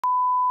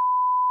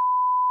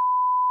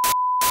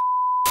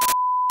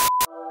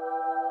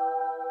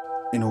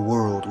In a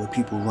world where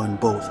people run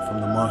both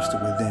from the monster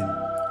within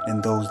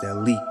and those that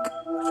leak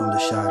from the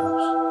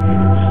shadows,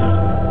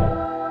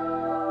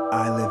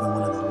 I live in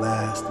one of the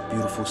last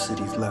beautiful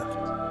cities left.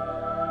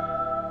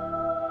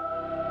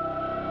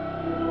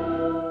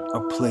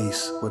 A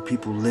place where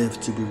people live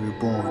to be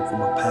reborn from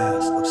a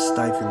past of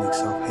stifling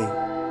self-hate.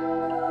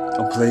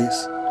 A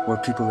place where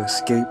people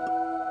escape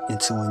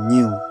into a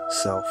new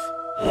self.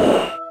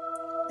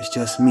 It's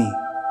just me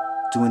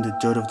doing the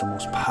dirt of the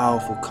most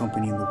powerful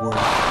company in the world,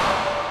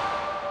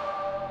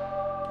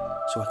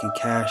 so I can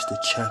cash the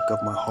check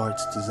of my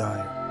heart's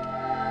desire.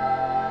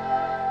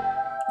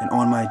 And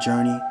on my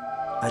journey,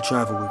 I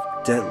travel with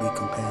deadly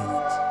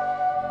companions.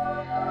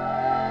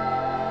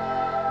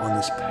 On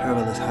this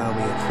perilous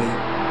highway of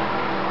fate,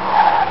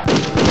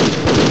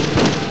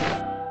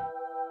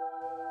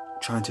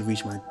 trying to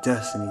reach my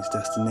destiny's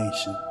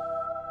destination.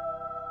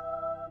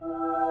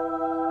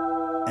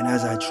 And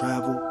as I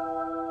travel,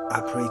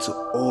 I pray to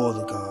all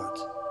the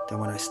gods that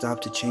when I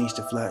stop to change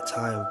the flat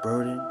tire of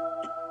burden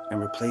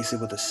and replace it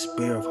with a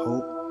spear of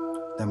hope,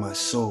 that my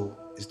soul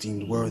is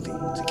deemed worthy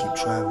to keep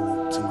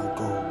traveling to my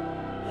goal.